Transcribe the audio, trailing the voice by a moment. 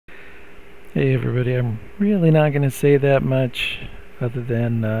Hey everybody, I'm really not going to say that much other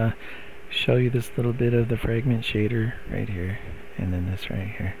than show you this little bit of the fragment shader right here and then this right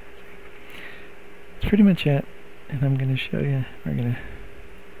here. That's pretty much it, and I'm going to show you. We're going to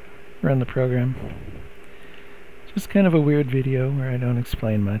run the program. Just kind of a weird video where I don't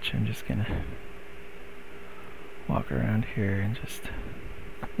explain much. I'm just going to walk around here and just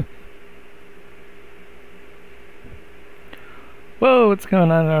whoa, what's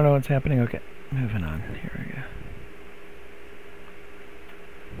going on? I don't know what's happening. Okay, moving on. Here we go.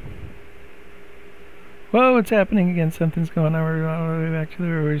 Whoa, what's happening again? Something's going on. We're back to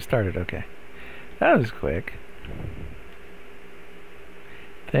where we started. Okay. That was quick.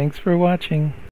 Thanks for watching.